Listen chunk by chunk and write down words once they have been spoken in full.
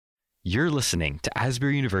You're listening to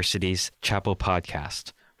Asbury University's Chapel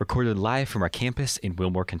Podcast, recorded live from our campus in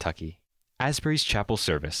Wilmore, Kentucky. Asbury's Chapel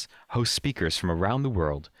service hosts speakers from around the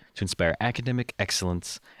world to inspire academic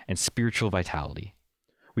excellence and spiritual vitality.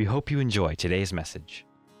 We hope you enjoy today's message.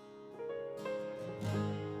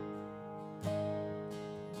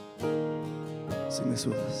 Sing this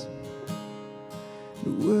with us.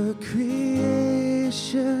 We're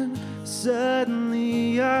creation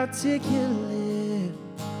suddenly articulate,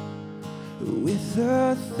 with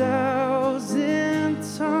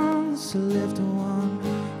 1,000 tongues to lift one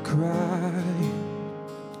cry.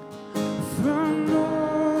 From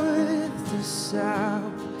north to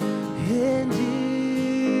south and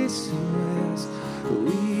east to west,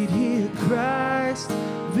 we'd hear Christ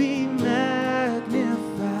be magnified.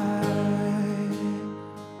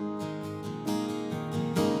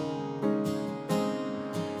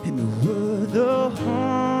 And we're the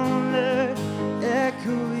whole earth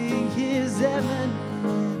echoing His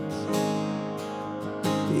eminence.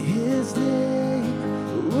 His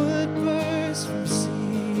name would burst from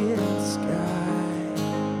sea and sky,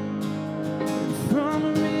 and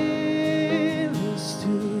from rivers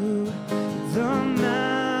to the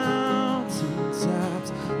mountain tops,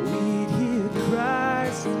 we'd hear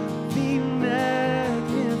Christ be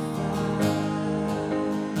magnified.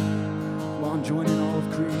 Come on, join in all of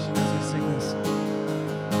creation as we sing this.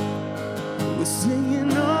 We're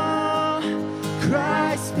singing, oh,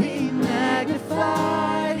 Christ be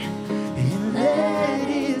magnified, and let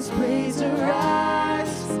His praise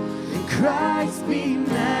arise, and Christ be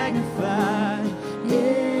magnified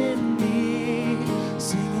in me.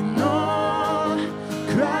 Singing, oh,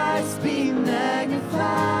 Christ be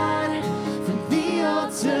magnified from the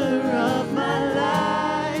altar of my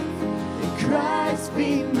life, and Christ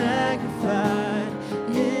be magnified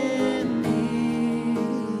in me.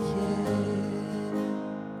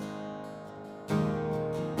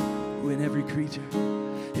 When every creature,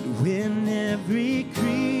 and when every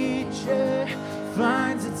creature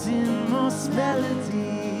finds its inmost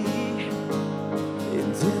melody,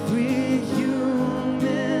 and every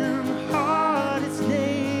human heart its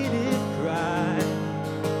native cry,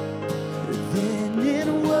 then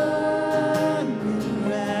in one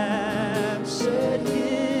enraptured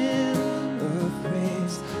hymn of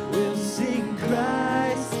praise we'll sing,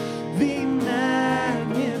 Christ be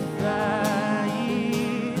magnified.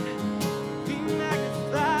 Be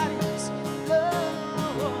magnified, yes,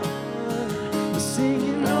 Lord. We're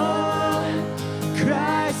singing, oh,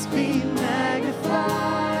 Christ be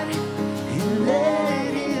magnified, and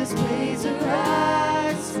let His praise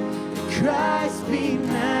arise, and Christ be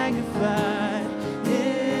magnified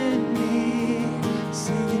in me.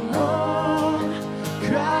 Singing, oh,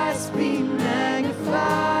 Christ be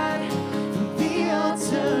magnified from the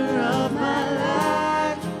altar of my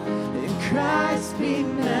life, and Christ be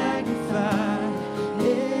magnified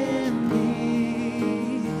in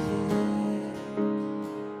me.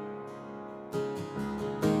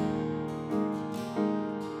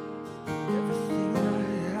 Everything I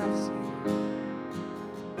have is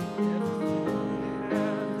everything I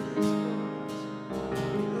have is yours.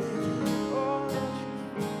 All that you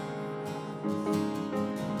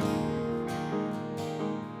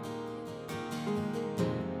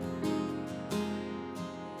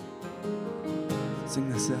sing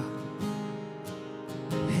this out.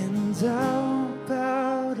 And I'll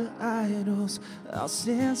bow to idols, I'll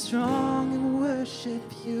stand strong and worship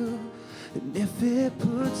you. And if it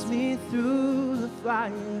puts me through the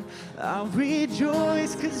fire, I'll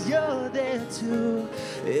rejoice 'cause you're there too.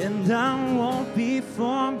 And I won't be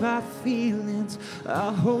formed by feelings,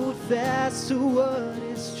 I'll hold fast to what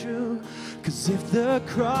is true. 'Cause if the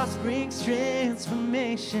cross brings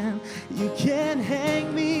transformation, you can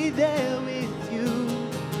hang me there with you.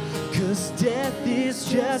 'Cause death is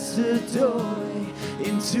just a doorway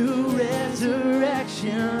into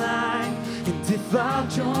resurrection life. And if I'll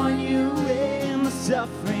join you in the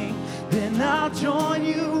suffering, then I'll join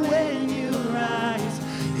you when you rise.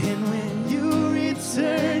 And when you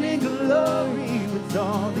return in glory with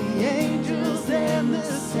all the angels and the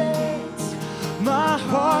saints, my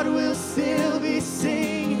heart will still be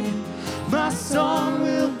singing, my song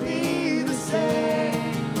will be the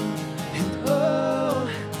same. And oh,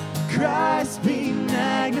 Christ be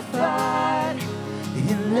magnified,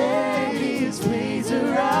 and let His praise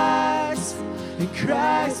arise, and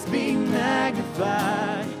Christ be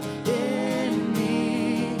magnified in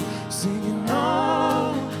me. Singing,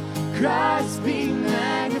 oh, Christ be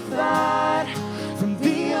magnified from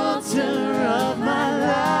the altar of my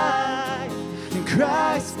life, and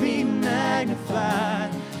Christ be magnified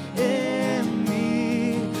in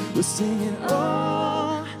me. We're singing,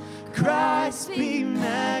 oh, Christ be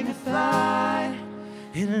magnified,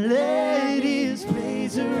 and let his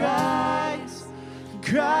praise arise.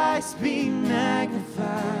 Christ be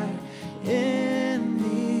magnified in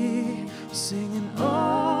me. Singing,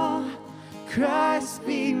 oh, Christ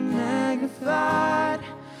be magnified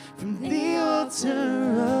from the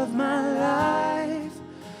altar of my life.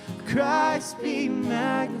 Christ be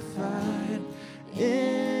magnified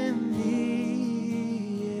in me.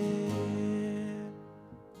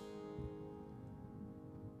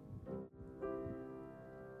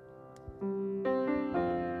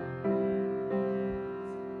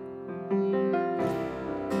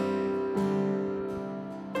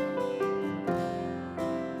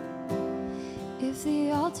 If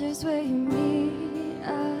the altar's where you meet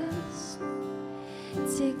us,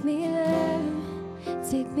 take me there,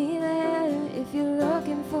 take me there. If you're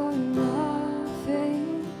looking for an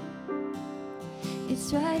offering,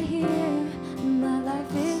 it's right here. My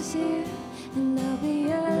life is here, and I'll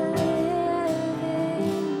be a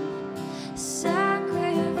living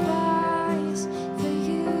sacrifice for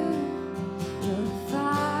you. You're the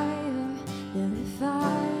fire, the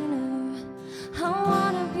refiner. I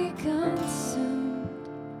wanna be consumed.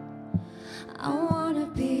 I wanna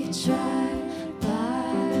be tried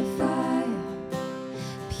by fire,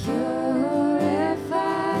 purified.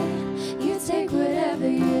 You take whatever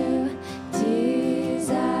you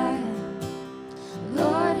desire.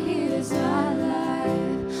 Lord, here's my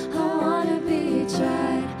life. I wanna be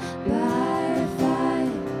tried by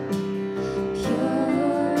fire,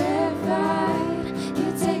 purified. You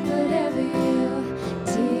take whatever you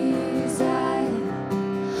desire.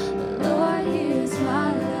 Lord, here's my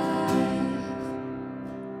life.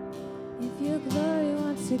 If your glory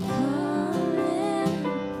wants to come in,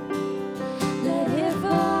 let it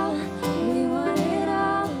fall. We want it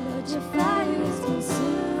all. Lord, your fire is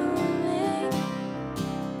consuming.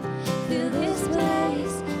 Fill this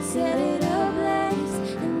place, set it ablaze,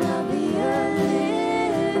 and I'll be a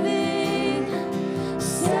living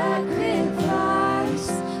sacrifice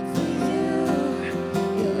for you.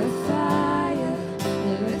 You're a fire,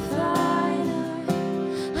 the refiner.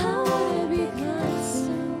 I wanna be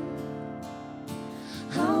consumed.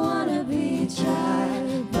 I wanna be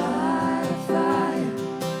tried by fire,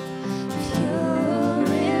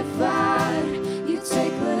 purified. You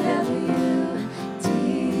take whatever you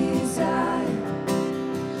desire.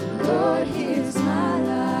 Lord, here's my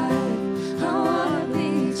life. I wanna be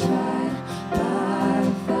tried by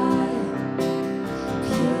fire,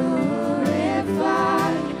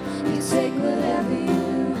 purified. You take whatever you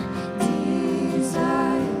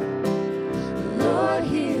desire. Lord,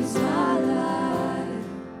 here's my life.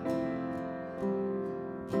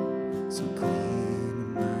 So clean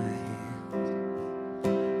my hands,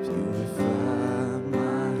 purify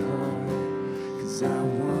my heart, 'cause I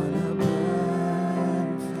wanna burn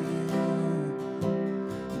for you,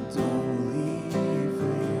 don't leave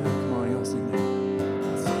for you. Come on, y'all sing that.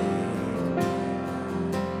 Take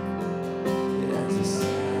as a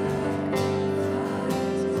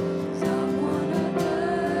sacrifice, 'cause I wanna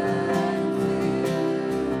burn for you,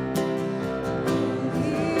 don't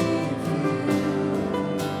leave for you.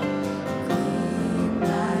 Clean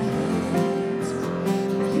my hands,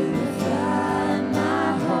 purify my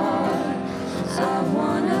heart. I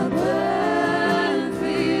wanna burn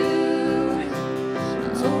for you,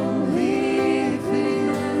 don't leave for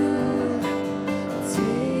you.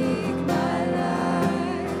 Take my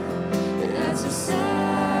life as a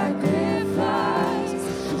sacrifice.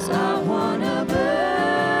 'Cause I wanna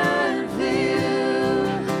burn for you,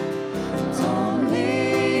 don't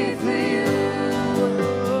leave for you.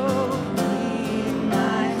 Clean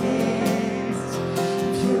my hands,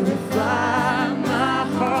 purify my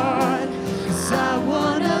heart. 'Cause I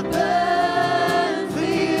wanna burn for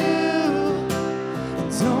you,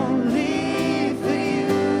 don't leave for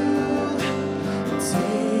you.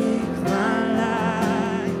 Take my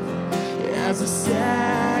life as a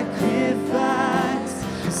sacrifice.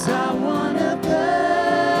 'Cause I wanna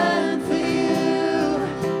burn for you,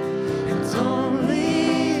 don't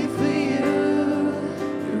leave for you.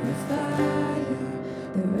 Purify,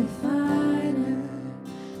 The refiner.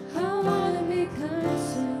 I wanna be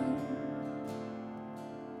consumed.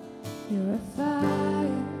 You're a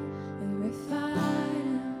fire, the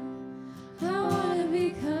refiner. I wanna be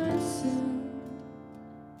consumed.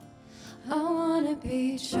 I wanna be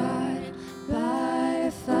tried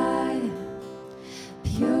by fire,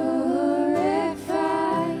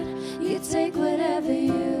 purified. You take whatever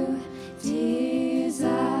you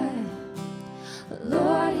desire.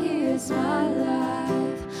 Lord, here's my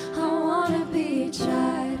life. I wanna be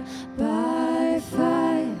tried by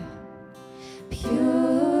fire,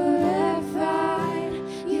 purified.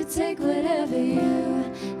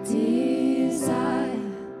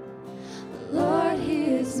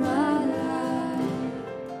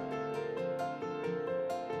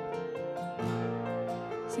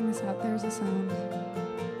 There's a sound.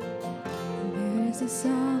 There's a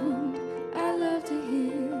sound I love to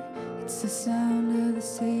hear. It's the sound of the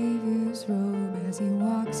Savior's robe as he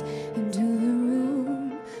walks into the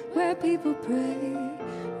room where people pray,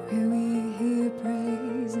 where we hear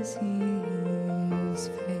praise as he hears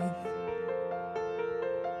faith.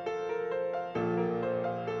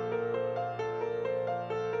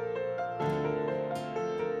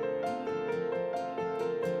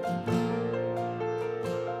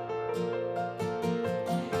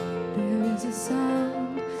 There's a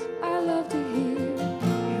sound I love to hear.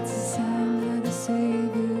 It's the sound of the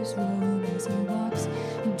Savior's robe as he walks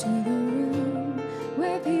into the room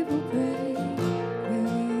where people pray, where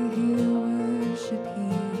we hear worship, he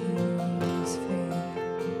hears faith.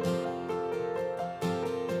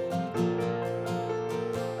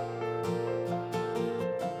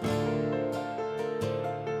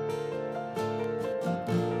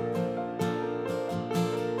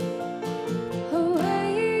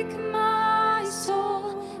 Awake, my soul,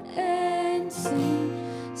 and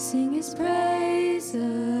sing his praise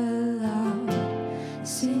aloud.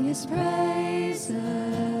 Sing his praise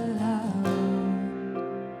aloud.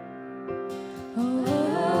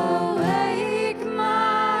 Oh, awake,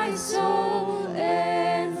 my soul,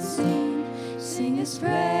 and sing his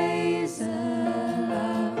praise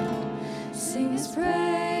aloud. Sing his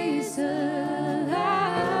praise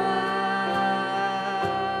aloud.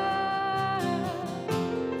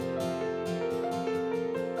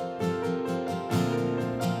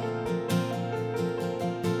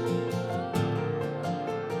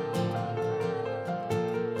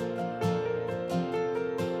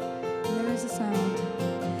 There is a sound.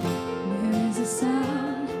 There is a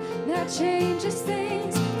sound that changes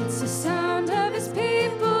things. It's the sound of his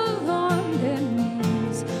people on their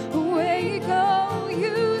knees. Away you go,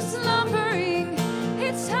 you slumbering.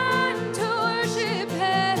 It's time to worship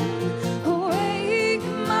him. Awake,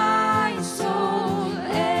 my soul,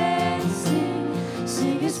 and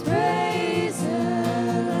sing his praise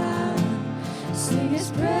aloud. Sing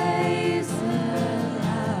his praise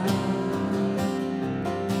aloud.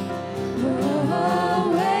 Oh,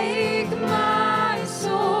 awake, my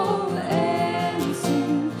soul, and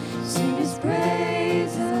sing his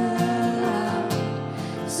praise aloud.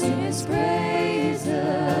 Sing his praise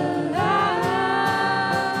aloud.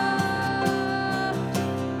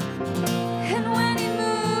 And when he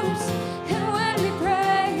moves, and when we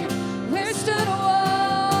pray, where stood a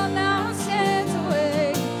wall now stands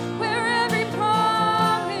away, where every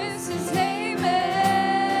promise is amen.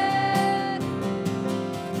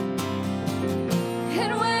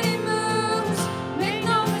 And when he moves, make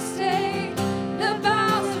no mistake, the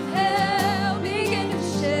boughs of hell begin to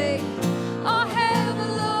shake. All hail the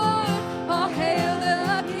Lord, all hail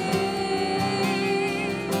the King.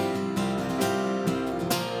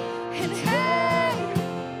 And hey,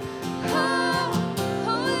 oh,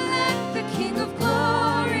 let the King of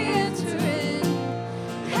glory enter in.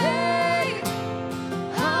 Hey,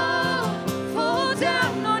 oh, fall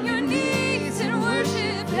down on your knees and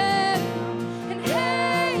worship him. And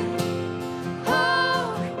hey,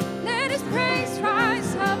 oh, let his praise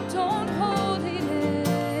rise up, don't hold it in.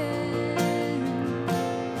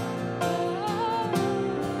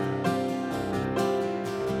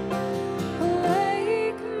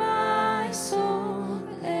 Awake, my soul,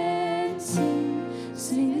 and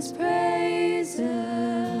sing his praise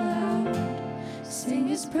aloud. Sing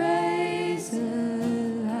his praise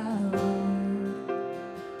aloud.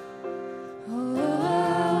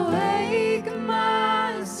 Oh, awake,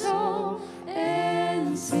 my soul,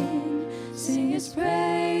 and sing his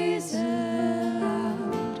praise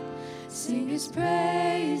aloud. Sing his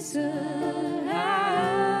praise aloud.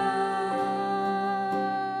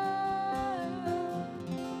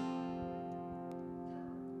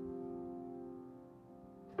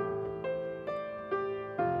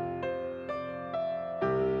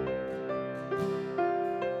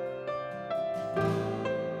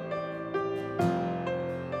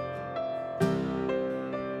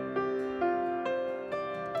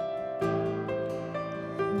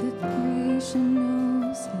 The creation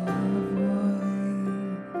knows your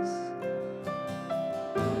voice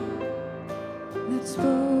that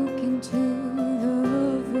spoke into the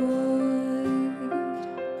void.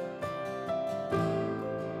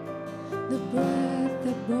 The breath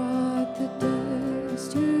that brought the dust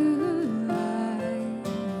to life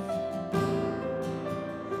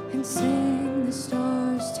and sang the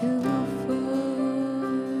stars to form.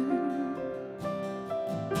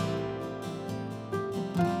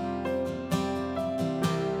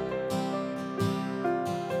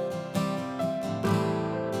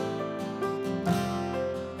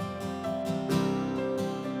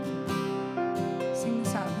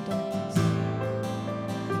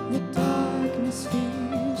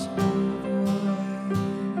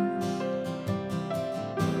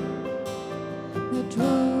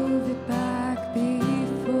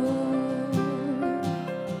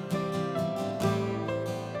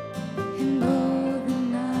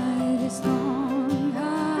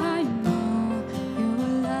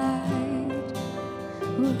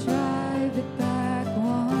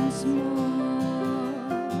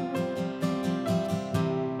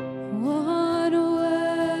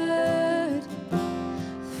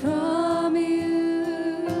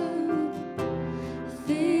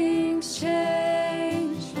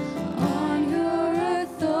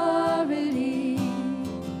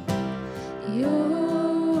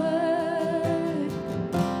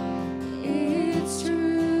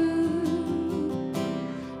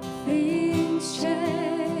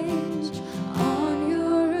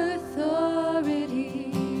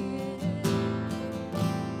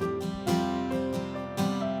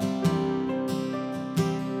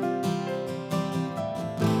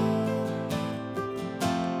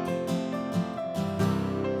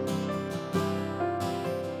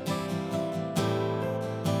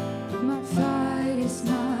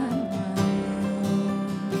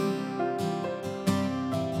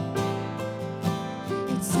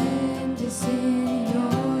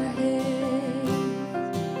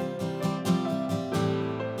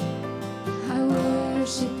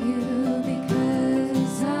 worship you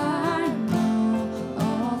because I know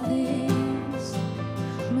all things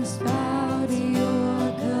must bow to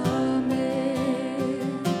your command.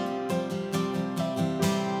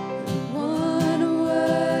 One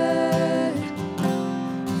word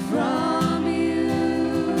from you,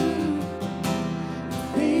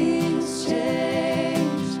 things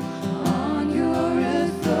change on your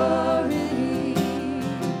authority.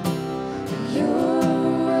 Your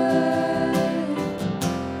word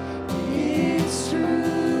is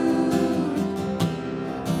true.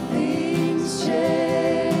 Things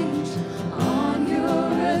change on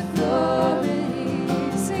your authority.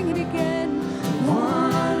 Sing it again.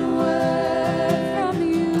 One word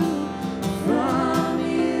from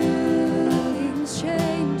you, things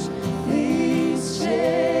change. Things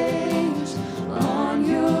change on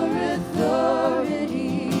your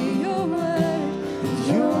authority.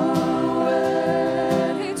 Your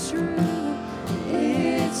word, it's true.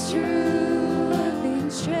 It's true.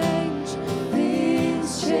 Things change. Things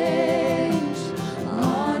change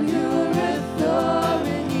on your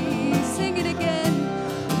authority. Sing it again.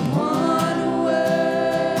 One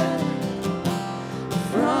word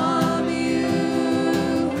from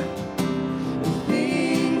you,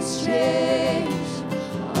 things change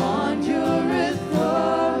on your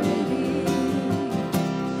authority.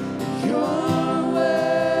 Your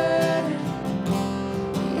word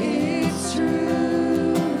is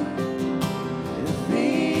true.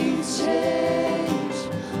 Things change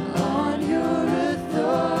on your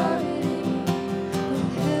authority. Will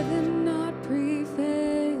heaven not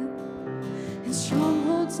prevail and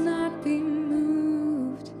strongholds not be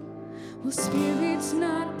moved? Will spirits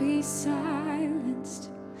not be silenced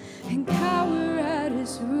and cower at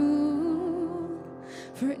his rule?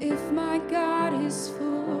 For if my God is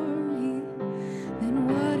for me, then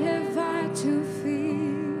what have I to fear?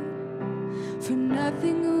 For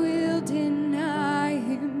nothing will deny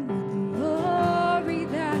him the glory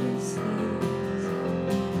that is his.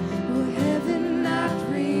 Will heaven not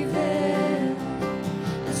prevail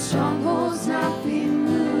and strongholds not be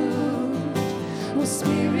moved? Will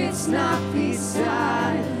spirits not be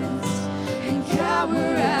silenced and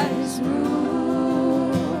cower at his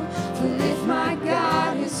rule? For if my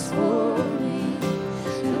God is for me,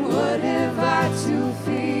 then what have I to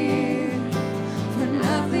fear? For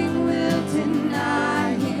nothing will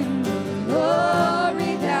deny him the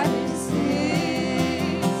glory that is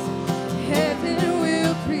his. Heaven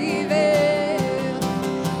will prevail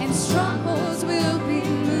and strongholds will be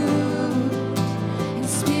moved, and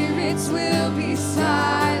spirits will be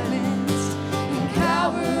silenced and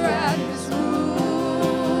cower at his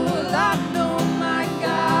rule. I know my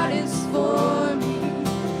God is for me,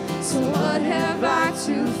 so what have I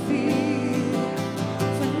to fear?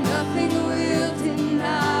 For nothing will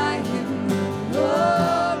deny him the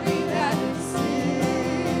glory that is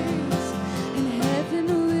his. And heaven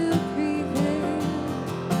will prevail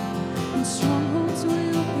and strongholds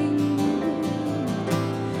will be moved,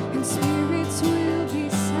 and spirits will be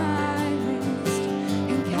silenced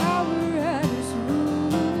and cower at his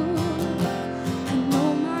rule. I know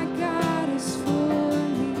my God is for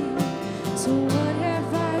me, so what have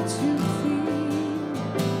I to fear?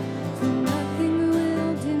 For nothing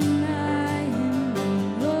will deny him the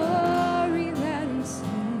glory that is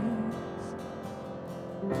his.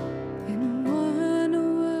 And one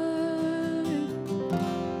word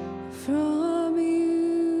from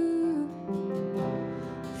you,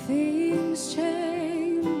 things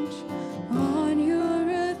change on your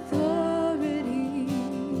authority.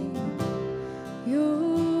 Your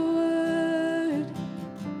word,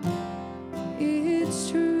 it's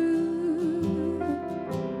true.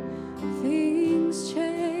 Things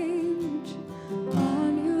change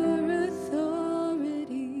on your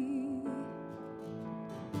authority.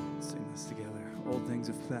 Sing this together. Old things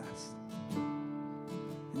have passed.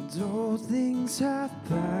 And old things have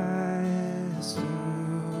passed away.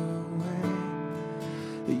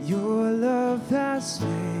 Your love has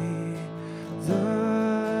stayed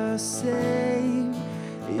the same.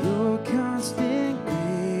 Your constant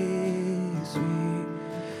grace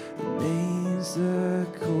remains the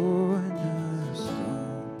cornerstone.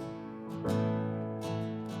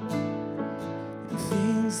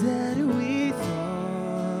 Things that we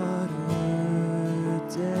thought were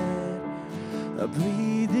dead are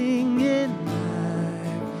breathing in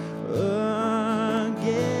life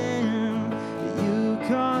again. You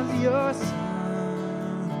cause your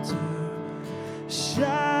sun to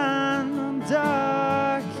shine on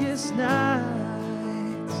darkest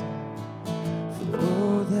nights. For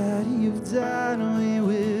all that you've done, we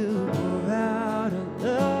will pour out our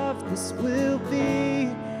love. This will be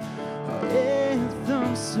our anthem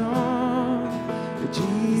song.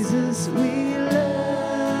 Jesus, we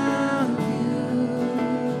love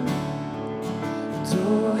you.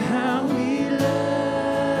 Oh, how we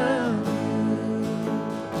love you.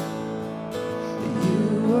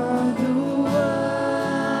 You are the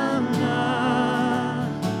one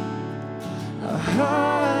our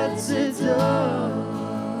hearts adore.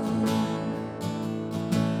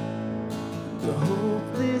 The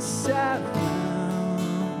hopeless have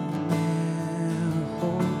found their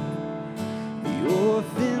home. The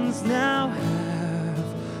orphans now have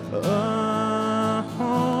a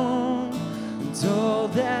home. And all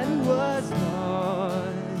that was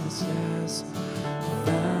lost has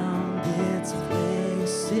found its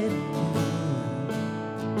place in you.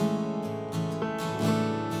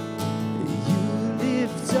 You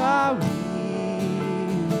lift our weary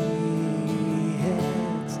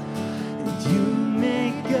heads, and you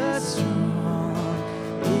make us strong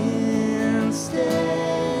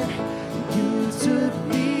instead. You took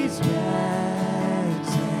these rags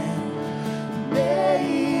and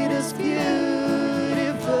made us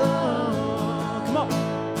beautiful. Come on.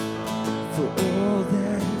 For all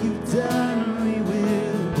that you've done, we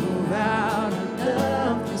will pour out our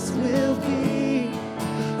love. This will be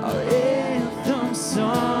our anthem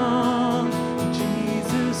song.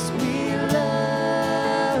 Jesus, we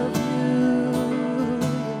love you.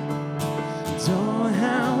 Oh,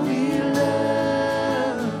 how we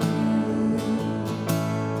love you.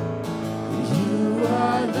 You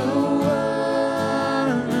are the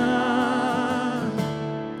one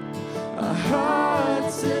our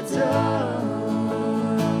hearts adore.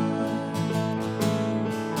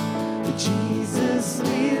 Jesus,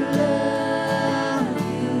 we love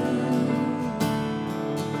you.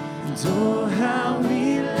 And oh, how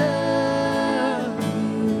we love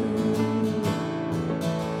you.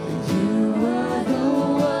 You are the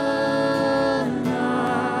one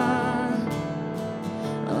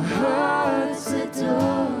our hearts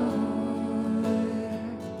adore.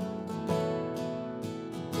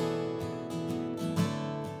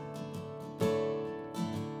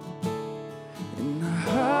 And our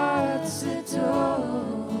hearts adore.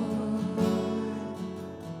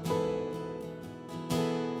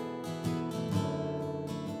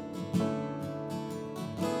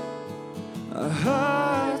 Our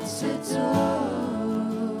hearts adore.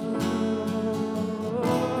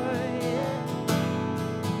 Yeah.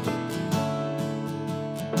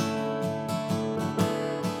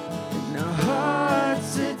 And our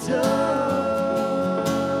hearts and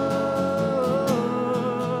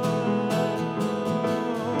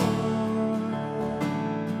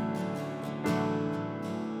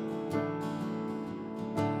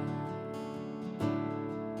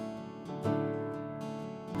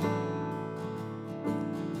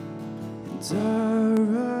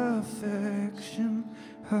our affection,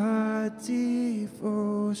 our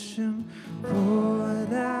devotion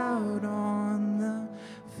poured out on the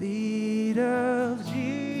feet of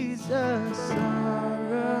Jesus.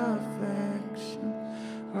 Our affection,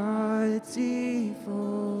 our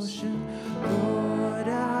devotion poured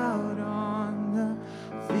out on the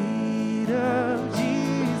feet of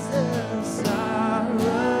Jesus. Our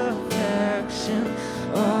affection,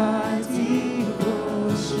 our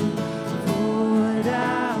devotion poured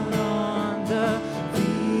out on the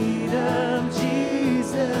feet of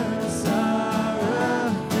Jesus. Our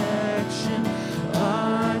affection,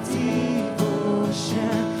 our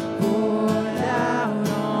devotion poured out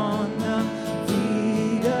on the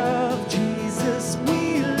feet of Jesus.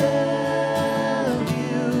 We love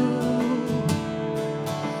you.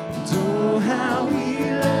 Oh, how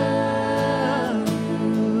we love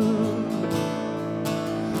you.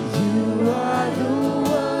 You are the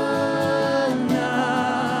one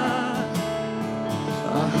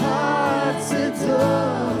our hearts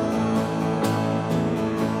adore.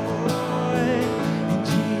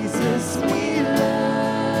 Jesus, we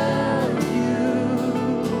love you.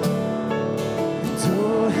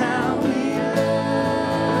 Oh, how we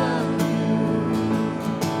love you.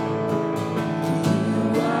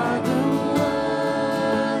 You are the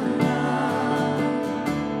one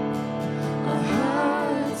our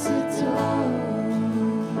hearts adore.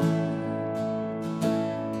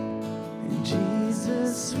 And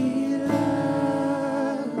Jesus, we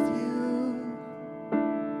love you.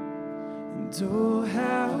 And oh,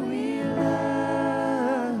 how we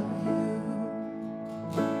love you.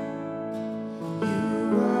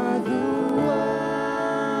 You are the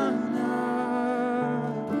one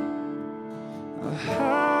our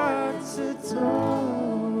hearts adore.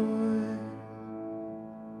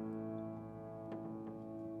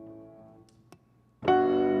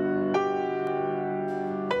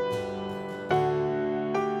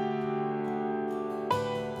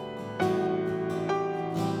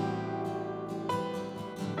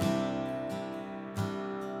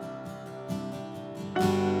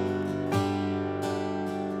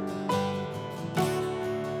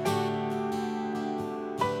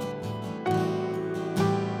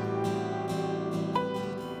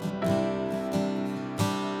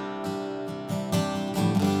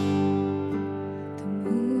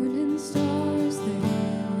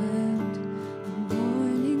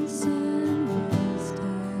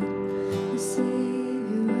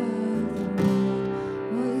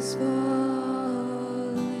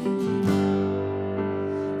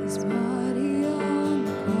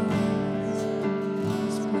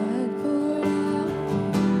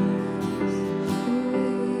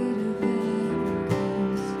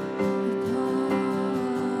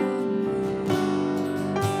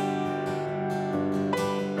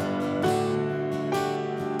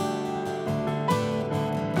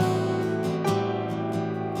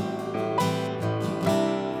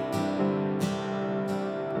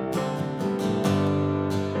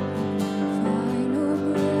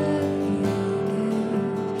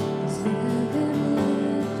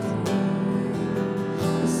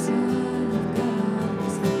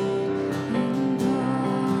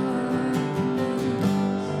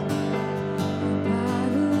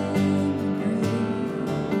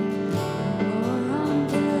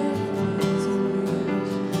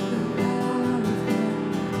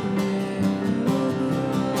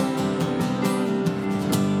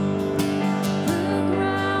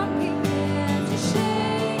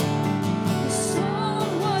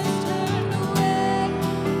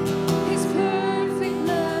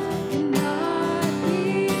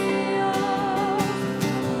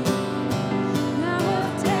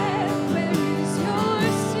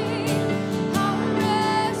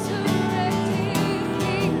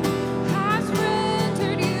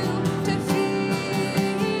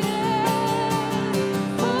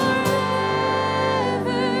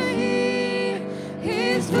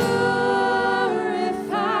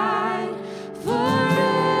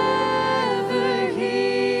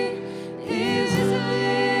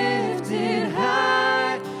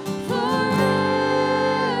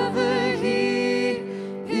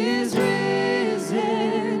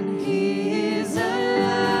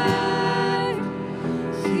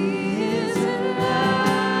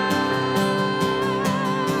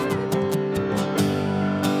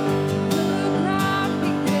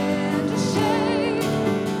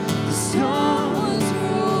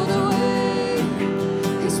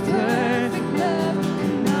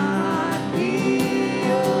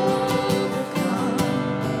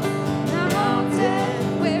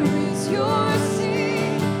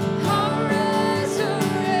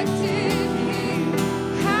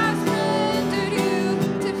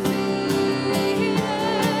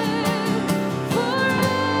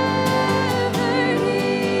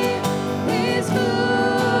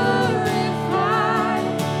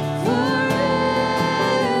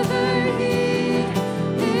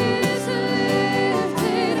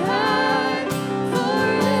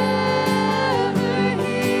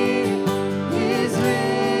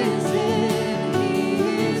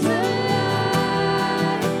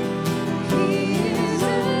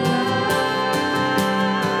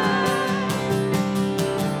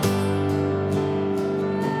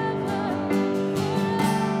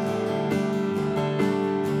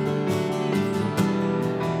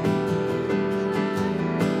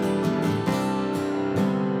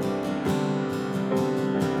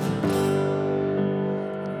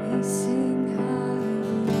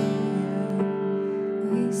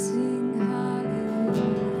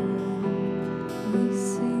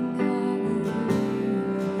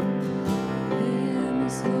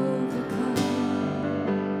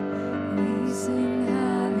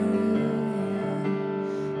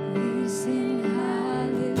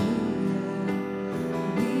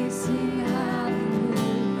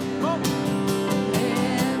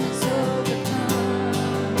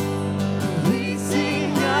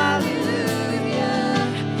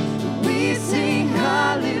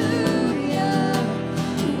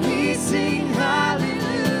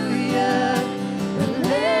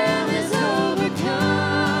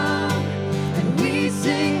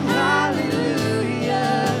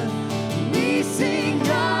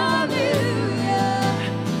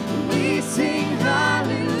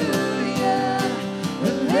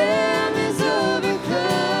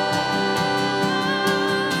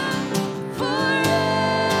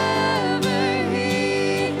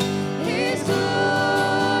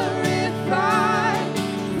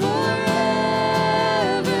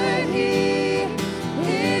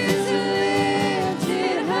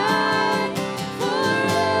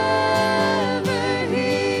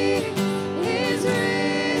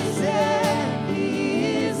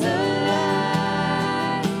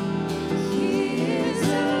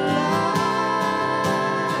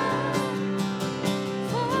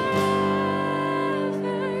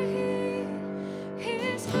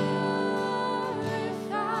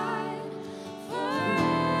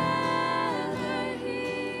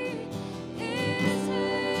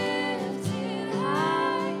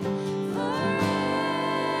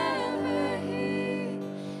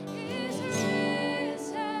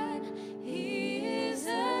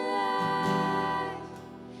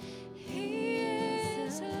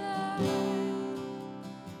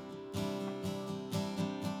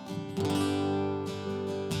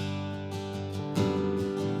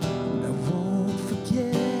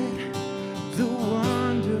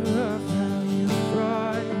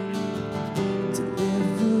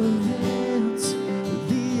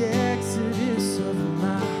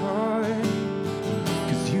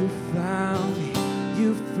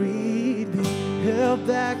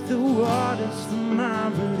 back the waters for my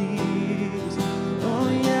release. Oh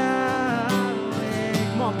Yahweh,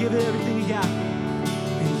 come on, give it everything you got.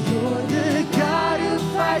 You're the God who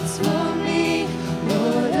fights for me,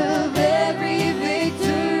 Lord of every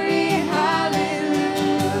victory.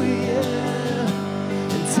 Hallelujah,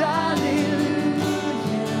 and hallelujah.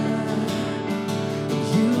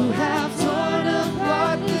 You have torn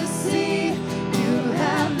apart the sea, you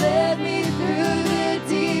have led me through the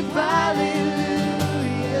deep. Hallelujah,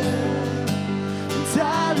 and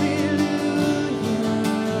hallelujah.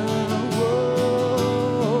 Whoa.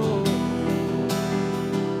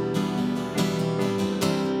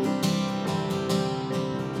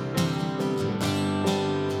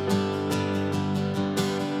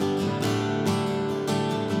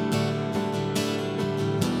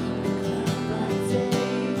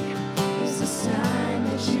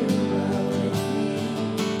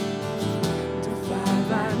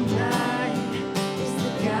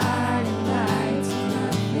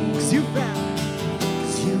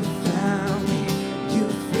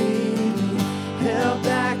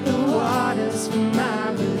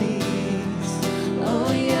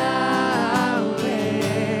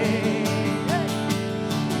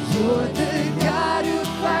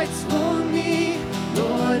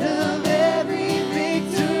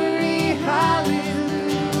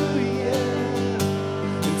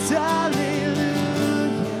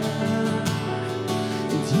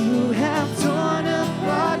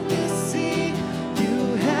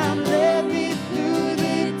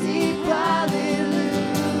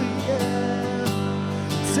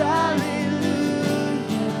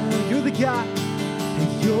 God,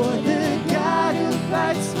 and you're the God who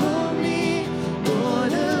fights for me,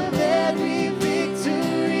 Lord of every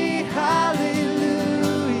victory.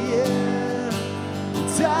 Hallelujah,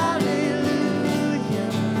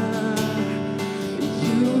 hallelujah.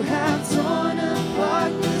 You have torn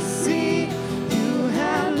apart the sea, you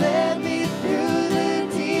have led me through the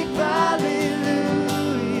deep.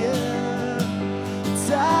 Hallelujah,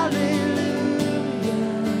 hallelujah.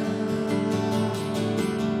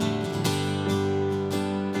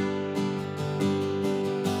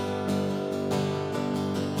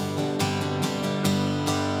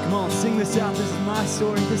 Come on, sing this out. This is my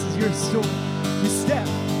story. This is your story. You stepped.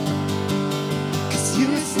 'Cause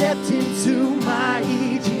you stepped into my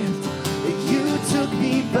Egypt. You took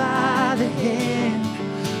me by the hand.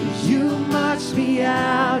 You marched me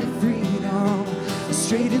out of freedom,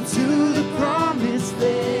 straight into the promised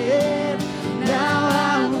land. Now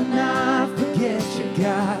I will not forget you,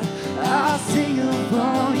 God. I'll sing of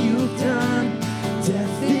all you've done.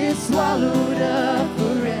 Death is swallowed up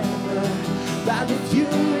forever by the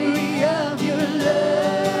fury of your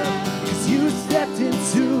love. 'Cause you stepped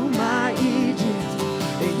into my Egypt,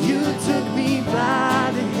 and you took me by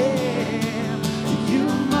the hand. You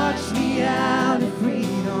marched me out of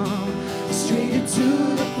freedom, straight into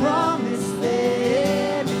the promised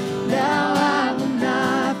land. Now I will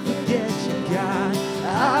not forget you, God.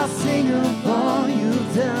 I'll sing of all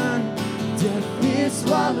you've done. Death is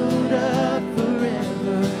swallowed up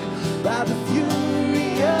forever by the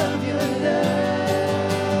fury of your love.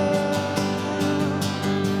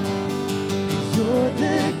 You're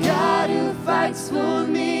the God who fights for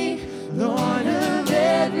me, Lord of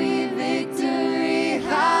every victory.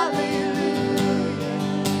 Hallelujah,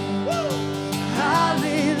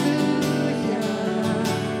 hallelujah.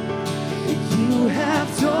 You have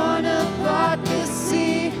torn apart the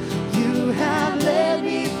sea, you have led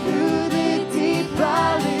me through the deep.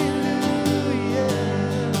 Hallelujah,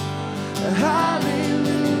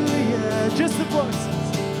 hallelujah. Just the voices.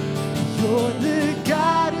 You're the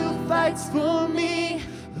God who fights for me,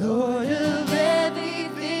 Lord of every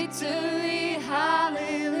victory.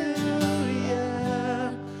 Hallelujah,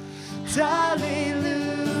 hallelujah.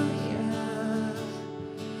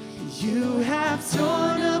 You have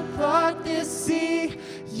torn apart the sea,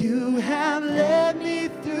 you have led